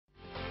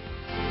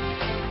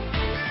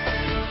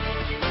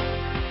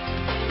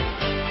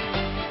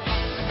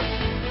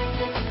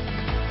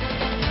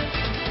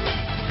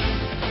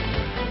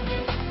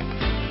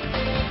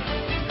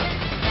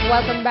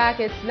Welcome back.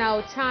 It's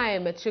now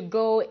time to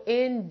go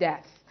in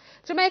depth.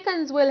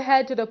 Jamaicans will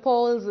head to the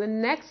polls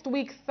next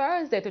week,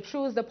 Thursday, to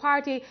choose the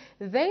party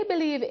they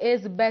believe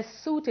is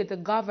best suited to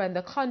govern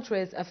the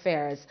country's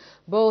affairs.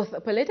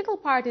 Both political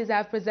parties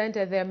have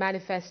presented their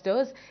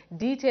manifestos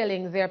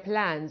detailing their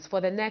plans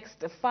for the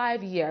next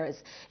 5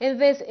 years. In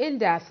this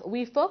in-depth,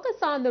 we focus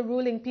on the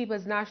ruling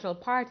People's National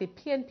Party,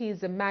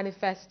 PNP's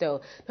manifesto.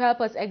 To help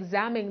us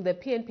examine the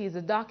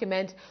PNP's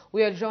document,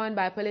 we are joined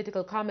by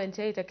political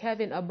commentator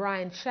Kevin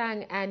O'Brien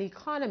Chang and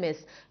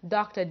economist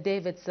Dr.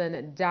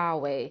 Davidson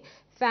Darway.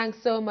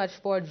 Thanks so much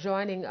for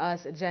joining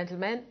us,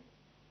 gentlemen.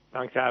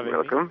 Thanks for having me.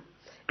 Welcome.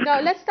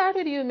 Now, let's start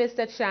with you,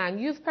 Mr. Chang.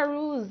 You've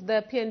perused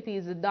the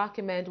PNP's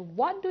document.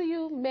 What do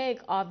you make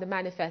of the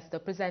manifesto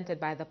presented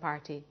by the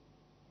party?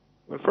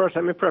 Well, first,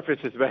 let me preface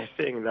this by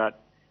saying that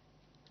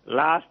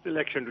last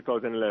election,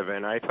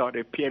 2011, I thought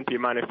the PNP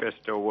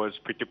manifesto was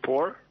pretty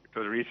poor. It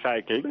was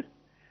recycled,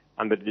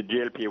 and the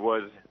JLP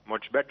was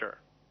much better.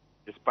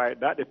 Despite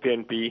that, the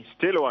PNP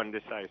still won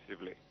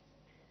decisively.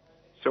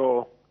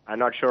 So I'm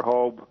not sure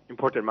how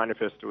important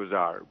manifestos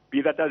are.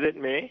 Be that as it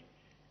may,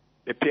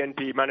 the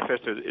PNP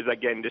manifesto is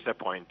again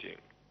disappointing.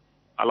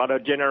 A lot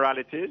of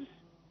generalities,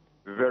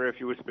 very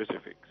few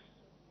specifics.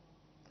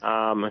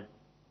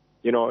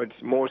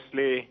 It's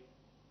mostly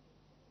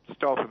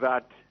stuff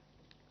that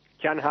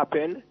can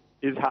happen,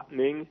 is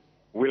happening,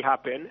 will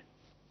happen,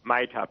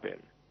 might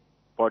happen.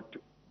 But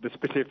the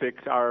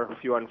specifics are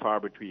few and far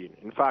between.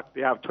 In fact,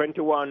 they have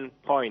 21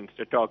 points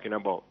they're talking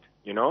about,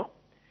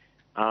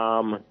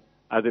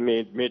 as the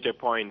major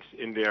points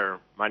in their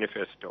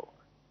manifesto.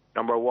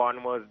 Number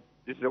one was,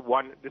 this is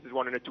one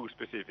of the two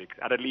specifics,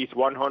 at least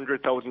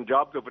 100,000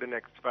 jobs over the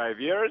next 5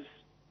 years.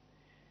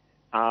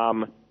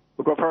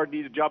 We've heard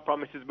these job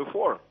promises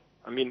before.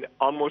 I mean,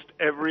 almost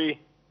every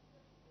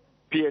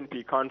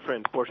PNP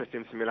conference, Portia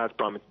Simpson Mill has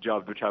promised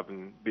jobs which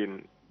haven't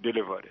been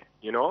delivered,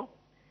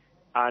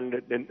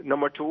 And then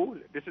number two,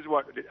 this is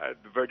what the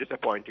very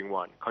disappointing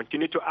one.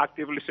 Continue to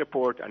actively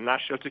support a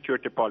national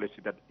security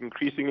policy that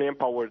increasingly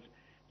empowers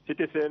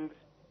citizens,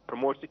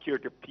 promote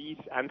security, peace,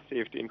 and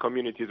safety in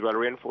communities while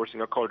reinforcing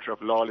a culture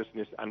of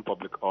lawlessness and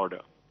public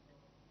order.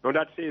 Now,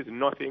 that says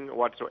nothing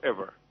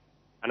whatsoever.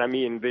 And I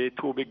mean, the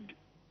two big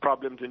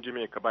problems in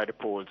Jamaica by the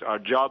polls are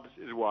jobs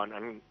is one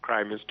and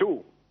crime is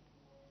two.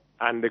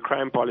 And the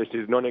crime policy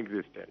is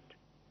non-existent.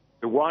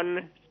 The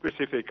one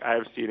specific I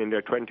have seen in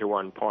their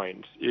 21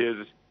 points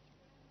is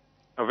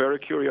a very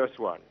curious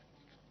one.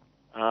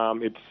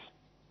 It's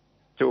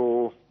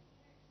to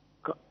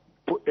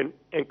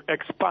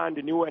expand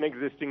the new and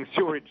existing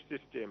sewerage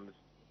systems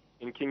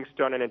in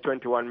Kingston and in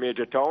 21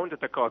 major towns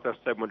at a cost of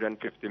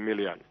 $750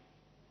 million.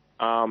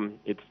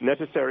 It's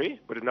necessary,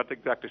 but it's not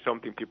exactly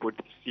something people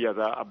would see as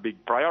a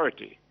big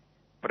priority.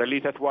 But at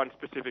least that's one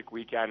specific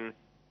we can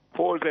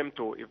hold them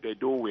to if they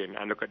do win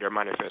and look at their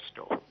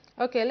manifesto.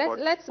 Okay,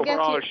 let's get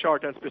overall, you.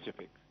 Short and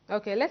specific.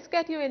 Okay, let's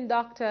get you in,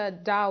 Dr.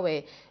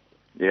 Darway.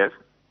 Yes.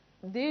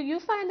 Do you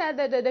find that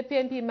the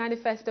PNP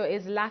manifesto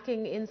is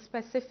lacking in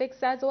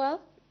specifics as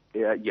well?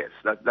 Yeah, yes,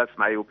 that's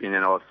my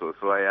opinion also.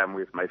 So I am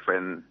with my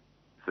friend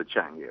Sir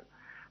Chang here.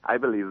 I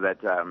believe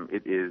that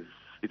it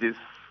is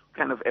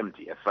kind of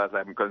empty as far as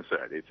I'm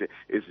concerned.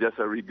 It's just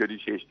a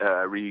regurgitation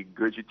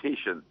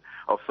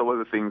of some of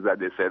the things that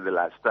they said the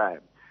last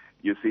time.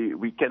 You see,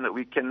 we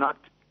cannot.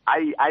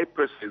 I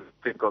personally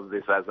think of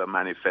this as a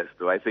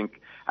manifesto. I think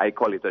I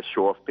call it a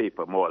show of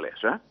paper, more or less.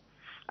 Huh?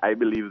 I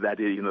believe that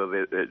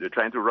they're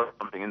trying to rub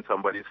something in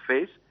somebody's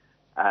face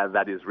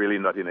that is really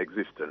not in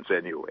existence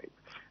anyway,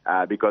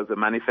 because the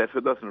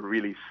manifesto doesn't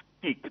really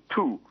speak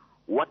to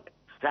what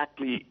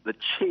exactly the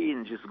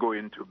change is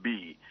going to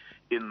be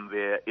in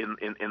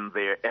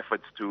their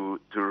efforts to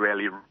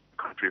rally the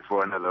country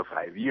for another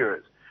 5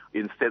 years.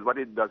 Instead, what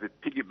it does, it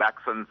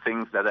piggybacks on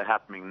things that are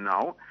happening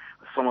now.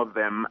 Some of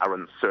them are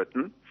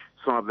uncertain.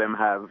 Some of them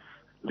have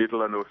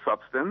little or no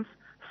substance.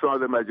 Some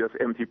of them are just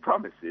empty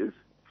promises.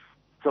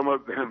 Some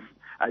of them,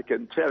 I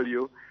can tell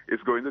you,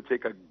 is going to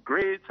take a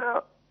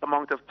greater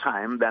amount of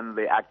time than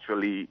they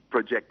actually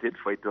projected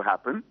for it to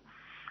happen.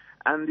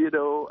 And,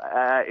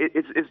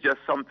 it's just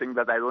something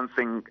that I don't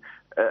think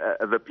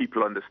the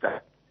people understand.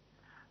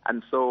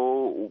 And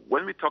so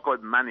when we talk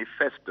about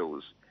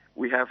manifestos,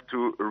 we have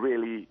to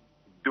really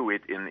do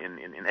it in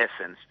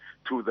essence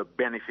to the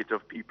benefit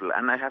of people.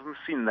 And I haven't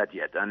seen that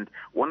yet. And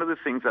one of the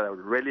things that I would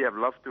really have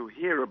loved to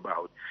hear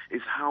about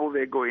is how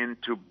they're going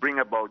to bring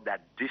about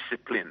that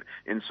discipline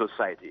in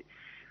society,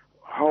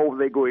 how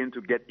they're going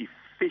to get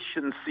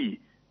efficiency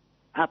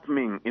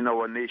happening in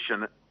our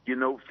nation,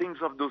 things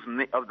of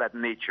that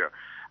nature.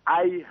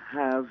 I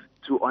have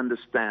to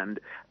understand.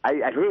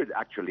 I heard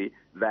actually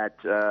that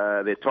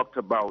they talked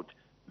about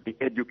the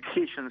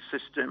education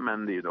system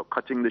and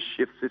cutting the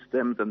shift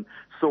systems and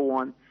so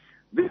on.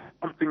 This is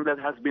something that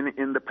has been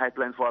in the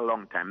pipeline for a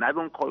long time. I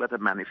don't call it a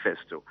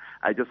manifesto.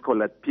 I just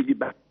call it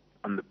piggyback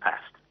on the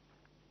past.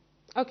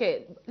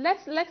 Okay,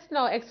 let's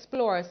now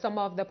explore some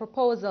of the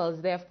proposals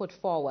they have put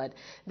forward.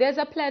 There's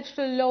a pledge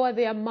to lower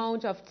the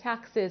amount of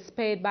taxes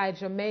paid by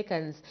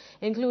Jamaicans,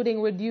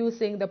 including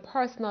reducing the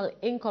personal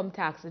income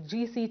tax,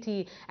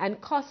 GCT, and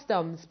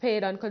customs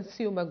paid on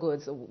consumer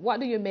goods. What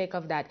do you make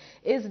of that?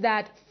 Is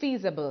that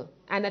feasible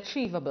and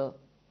achievable?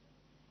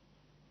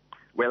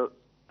 Well,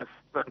 as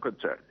I'm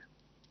concerned,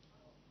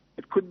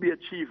 it could be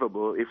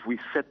achievable if we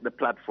set the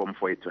platform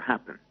for it to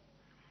happen.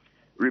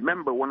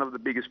 Remember, one of the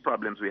biggest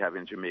problems we have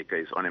in Jamaica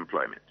is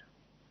unemployment.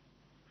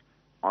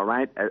 All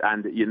right?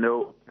 And, you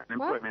know,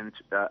 unemployment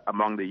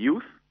among the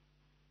youth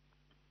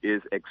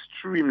is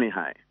extremely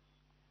high.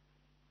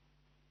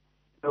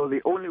 So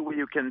the only way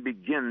you can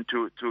begin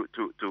to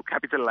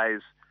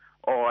capitalize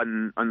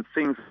on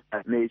things of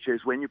that nature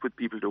is when you put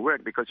people to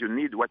work, because you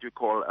need what you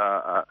call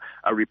a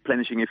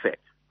replenishing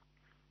effect.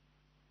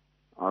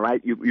 All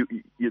right? You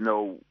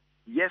know,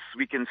 yes,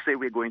 we can say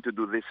we're going to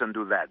do this and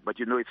do that, but,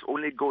 you know, it's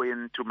only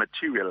going to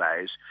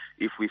materialize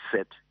if we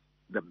set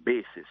the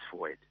basis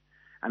for it.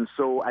 And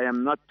so I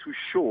am not too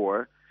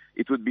sure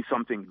it would be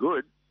something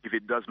good if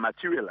it does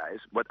materialize,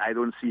 but I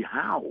don't see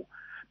how,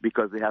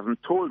 because they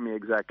haven't told me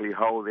exactly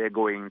how they're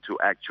going to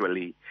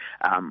actually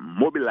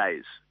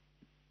mobilize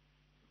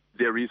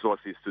their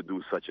resources to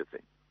do such a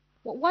thing.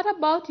 What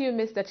about you,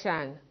 Mr.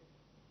 Chang?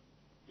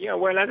 Yeah,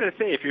 well, as I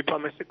say, if you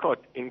promise to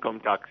cut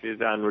income taxes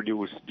and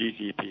reduce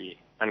GCP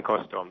and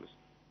customs,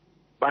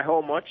 by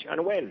how much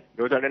and when?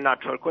 Those are the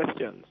natural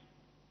questions.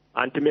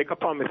 And to make a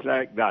promise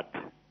like that,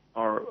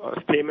 or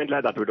a statement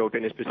like that without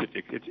any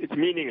specifics, it's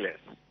meaningless.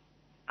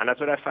 And that's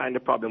what I find the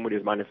problem with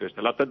this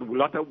manifesto. A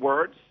lot of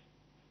words,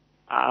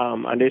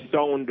 and they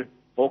sound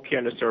okay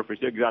on the surface.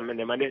 You examine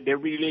them, and they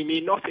really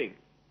mean nothing.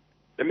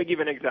 Let me give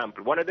an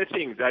example. One of the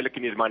things I look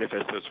in these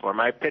manifestos for,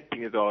 my pet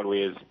thing is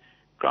always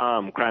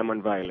crime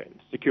and violence,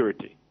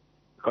 security.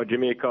 Because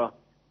Jamaica,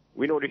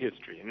 we know the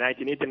history. In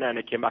 1989,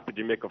 I came back to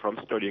Jamaica from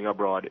studying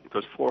abroad. It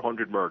was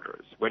 400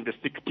 murders. Went to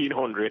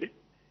 1,600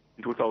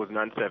 in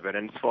 2007,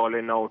 and it's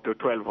fallen now to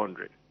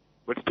 1,200.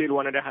 But still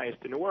one of the highest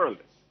in the world.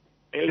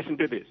 And listen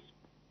to this.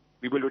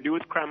 We will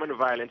reduce crime and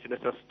violence in a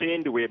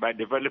sustained way by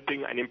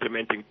developing and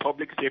implementing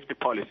public safety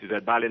policies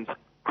that balance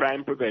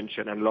crime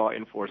prevention and law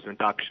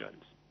enforcement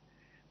actions.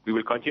 We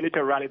will continue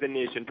to rally the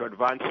nation to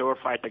advance our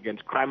fight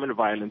against crime and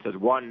violence as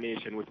one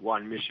nation with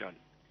one mission.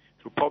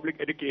 Through public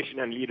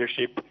education and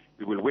leadership,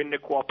 we will win the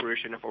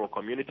cooperation of our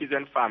communities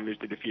and families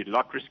to defeat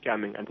lottery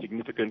scamming and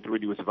significantly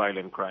reduce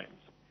violent crimes.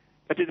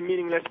 That is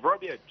meaningless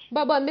verbiage.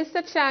 But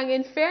Mr. Chang,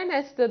 in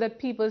fairness to the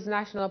People's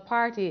National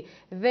Party,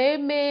 they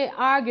may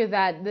argue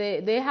that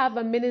they have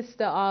a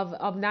Minister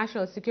of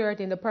National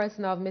Security in the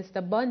person of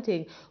Mr.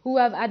 Bunting, who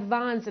have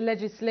advanced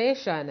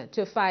legislation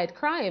to fight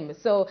crime.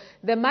 So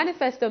the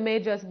manifesto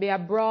may just be a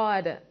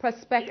broad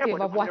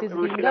perspective of what is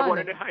being done. One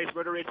of the highest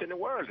murder rates in the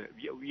world.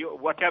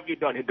 What have you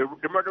done?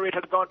 The murder rate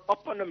has gone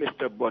up under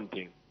Mr.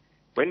 Bunting.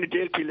 When the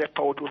JLP left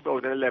power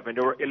 2011,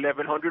 there were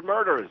 1,100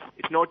 murders.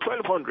 It's now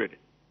 1,200.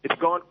 It's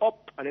gone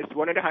up, and it's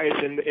one of the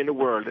highest in the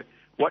world.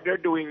 What they're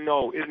doing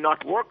now is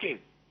not working.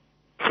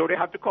 So they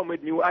have to come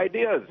with new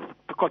ideas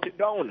to cut it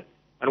down.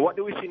 And what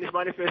do we see in this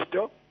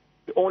manifesto?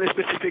 The only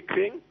specific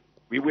thing,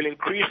 we will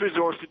increase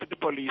resources to the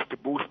police to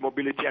boost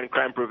mobility and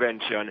crime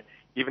prevention,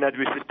 even as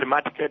we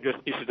systematically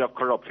address issues of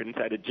corruption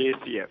inside the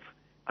JCF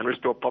and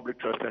restore public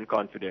trust and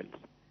confidence.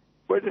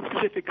 Where's the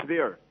specifics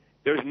there?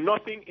 There's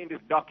nothing in this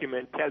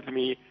document tells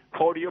me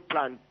how do you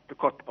plan to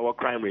cut our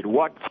crime rate.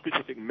 What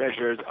specific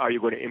measures are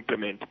you going to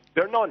implement?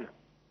 There are none.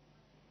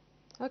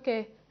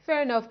 Okay,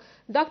 fair enough.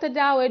 Dr.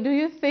 Dawe, do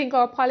you think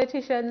our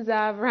politicians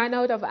have run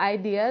out of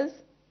ideas?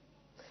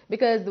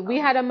 Because we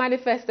had a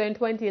manifesto in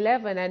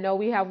 2011 and now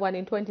we have one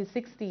in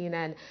 2016,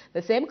 and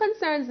the same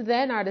concerns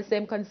then are the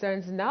same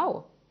concerns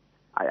now.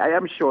 I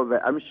am sure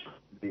that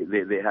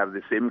they have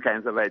the same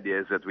kinds of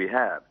ideas that we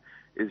have.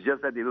 It's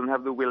just that they don't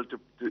have the will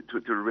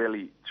to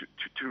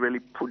really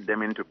put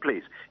them into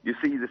place. You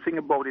see, the thing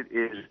about it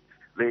is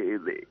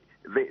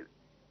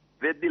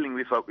they're dealing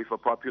with a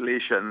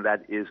population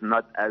that is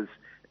not as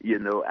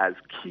as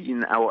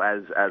keen or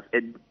as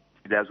educated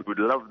as we would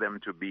love them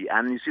to be.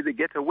 And you see, they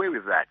get away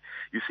with that.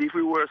 You see, if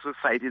we were a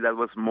society that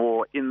was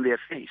more in their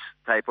face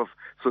type of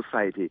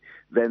society,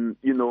 then,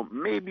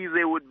 maybe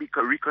they would be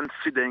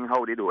reconsidering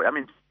how they do it. I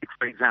mean,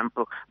 for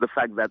example, the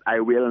fact that I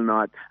will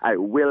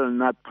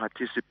not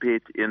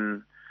participate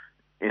in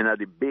a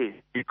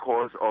debate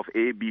because of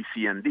A, B,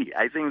 C, and D.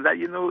 I think that,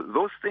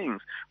 those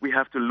things, we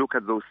have to look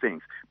at those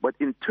things. But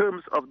in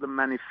terms of the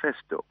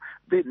manifesto,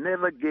 they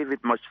never gave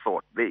it much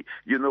thought.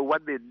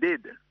 What they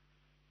did,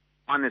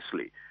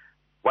 honestly,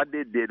 what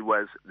they did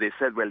was they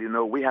said, well,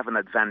 we have an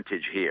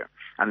advantage here,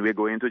 and we're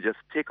going to just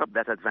take up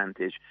that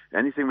advantage.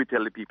 Anything we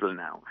tell the people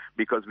now,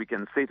 because we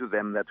can say to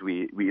them that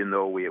we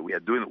are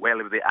doing well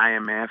with the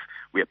IMF,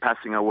 we are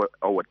passing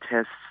our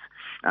tests,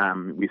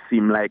 we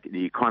seem like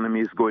the economy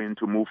is going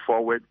to move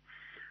forward.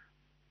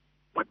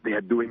 But they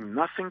are doing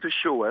nothing to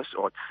show us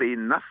or say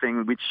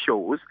nothing which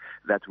shows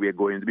that we are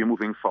going to be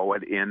moving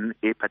forward in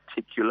a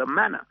particular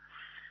manner.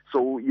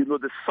 So,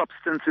 the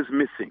substance is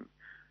missing.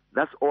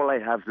 That's all I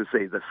have to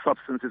say. The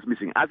substance is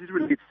missing. As it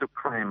relates to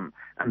crime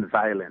and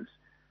violence,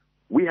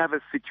 we have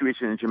a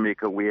situation in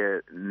Jamaica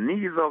where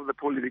neither of the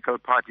political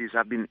parties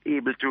have been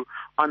able to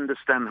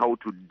understand how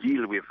to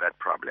deal with that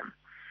problem.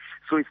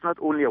 So it's not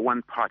only a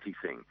one-party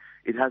thing.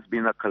 It has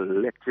been a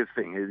collective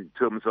thing in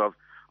terms of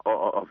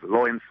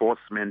law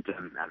enforcement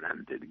and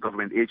the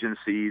government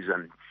agencies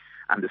and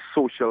the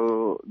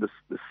social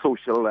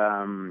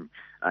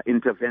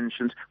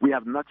interventions. We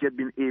have not yet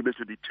been able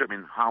to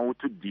determine how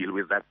to deal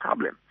with that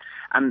problem.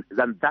 And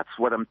that's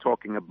what I'm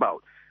talking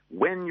about.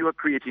 When you are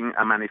creating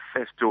a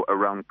manifesto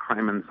around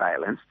crime and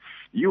violence,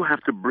 you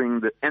have to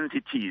bring the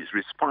entities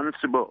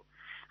responsible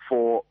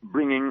for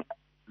bringing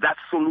that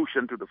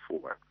solution to the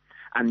fore.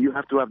 And you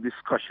have to have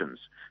discussions.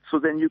 So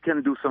then you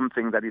can do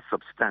something that is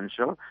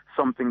substantial,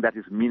 something that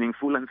is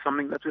meaningful, and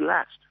something that will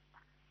last.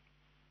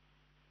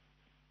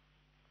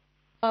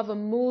 Of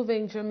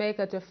moving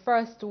Jamaica to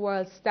first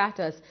world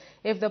status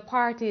if the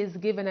party is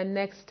given a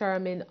next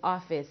term in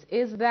office.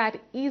 Is that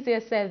easier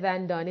said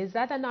than done? Is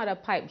that another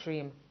pipe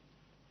dream?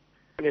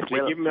 Honestly,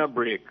 give me a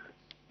break.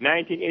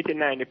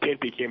 1989, the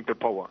PNP came to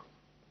power.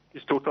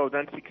 It's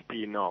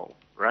 2016 now,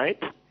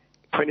 right?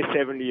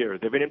 27 years.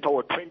 They've been in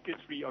power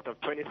 23 out of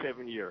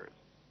 27 years.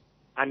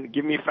 And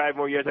give me 5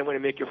 more years, I'm going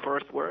to make you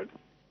first world?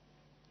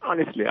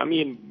 Honestly, I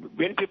mean,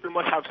 when people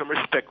must have some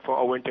respect for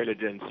our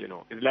intelligence, you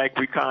know. It's like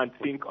we can't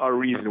think or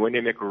reason when they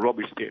make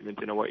rubbish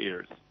statements in our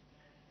ears.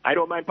 I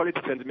don't mind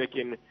politicians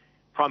making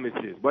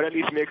promises, but at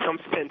least make some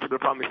sense of the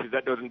promises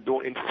that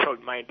don't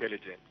insult my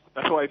intelligence.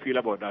 That's how I feel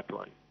about that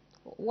one.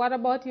 What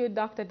about you,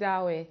 Dr.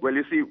 Dawe? Well,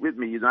 you see, with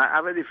me, you know, I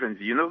have a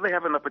difference. You know, they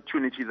have an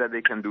opportunity that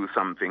they can do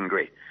something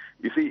great.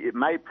 You see,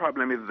 my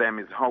problem with them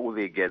is how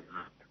they get.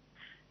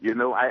 You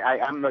know,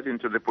 I'm not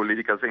into the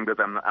political thing, but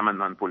I'm a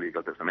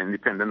non-political person. I'm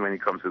independent when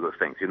it comes to those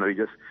things. You know, you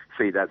just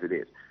say it as it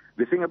is.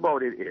 The thing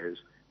about it is,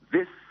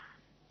 this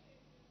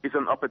is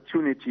an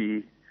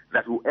opportunity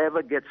that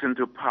whoever gets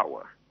into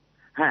power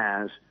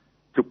has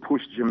to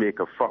push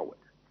Jamaica forward.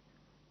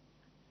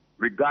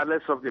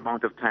 Regardless of the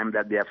amount of time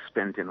that they have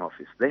spent in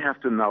office, they have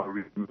to now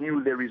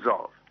renew their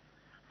resolve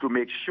to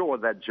make sure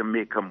that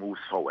Jamaica moves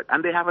forward.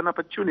 And they have an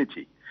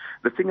opportunity.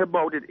 The thing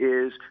about it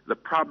is, the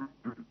problem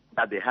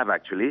that they have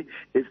actually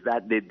is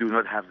that they do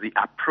not have the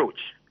approach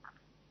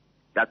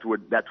that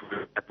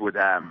would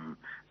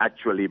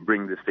actually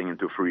bring this thing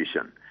into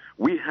fruition.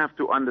 We have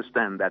to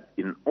understand that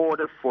in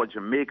order for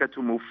Jamaica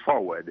to move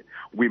forward,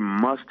 we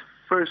must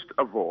first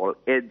of all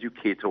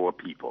educate our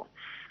people.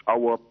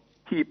 Our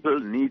people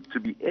need to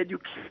be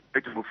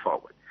educated to move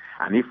forward.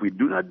 And if we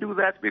do not do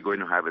that, we're going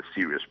to have a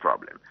serious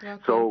problem.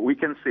 Okay. So we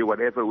can say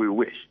whatever we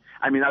wish.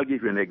 I mean, I'll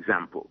give you an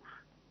example.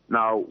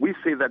 Now, we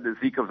say that the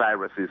Zika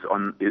virus is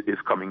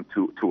coming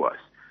to us.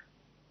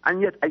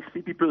 And yet I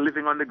see people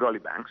living on the gully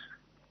banks,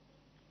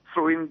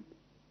 throwing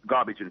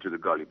garbage into the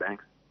gully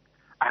banks.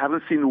 I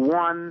haven't seen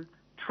one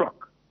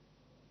truck,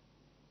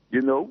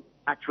 you know,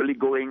 actually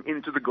going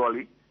into the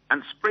gully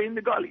and spraying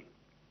the gully.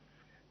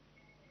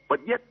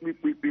 But yet we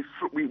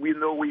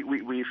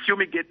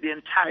fumigate the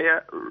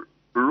entire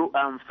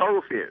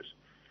thoroughfares.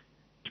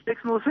 It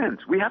makes no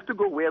sense. We have to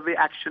go where the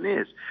action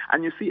is.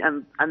 And you see,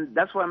 and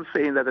that's why I'm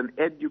saying that an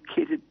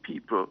educated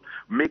people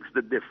makes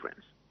the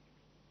difference.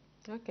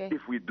 Okay.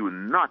 If we do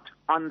not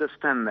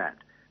understand that,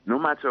 no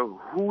matter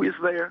who is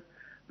there,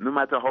 no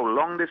matter how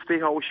long they stay,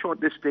 how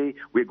short they stay,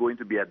 we're going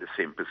to be at the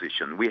same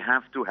position. We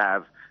have to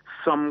have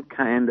some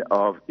kind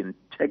of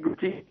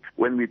integrity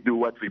when we do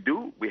what we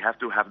do. We have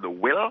to have the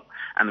will,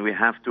 and we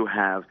have to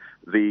have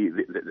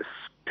the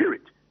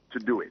spirit to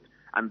do it.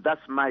 And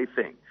that's my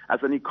thing.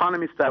 As an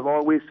economist, I've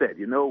always said,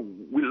 you know,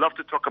 we love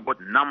to talk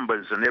about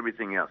numbers and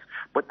everything else.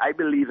 But I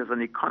believe as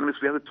an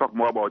economist, we have to talk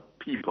more about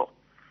people.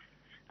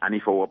 And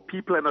if our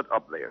people are not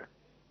up there,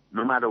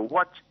 no matter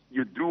what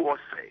you do or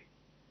say,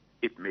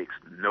 it makes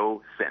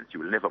no sense.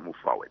 You will never move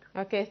forward.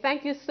 Okay,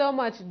 thank you so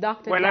much,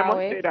 Dr. Well, Dawe. I must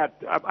say that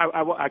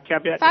I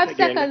caveat 5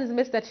 seconds,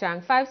 Mr.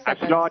 Chang. 5 seconds.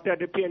 I slaughtered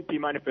the PNP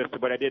manifesto,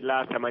 but I did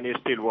last time and they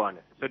still won.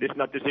 So this is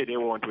not to say they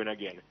won't win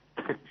again.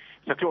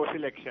 It's a close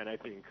election, I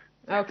think.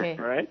 Okay.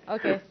 Right?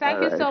 Okay.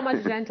 Thank you so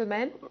much,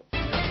 gentlemen.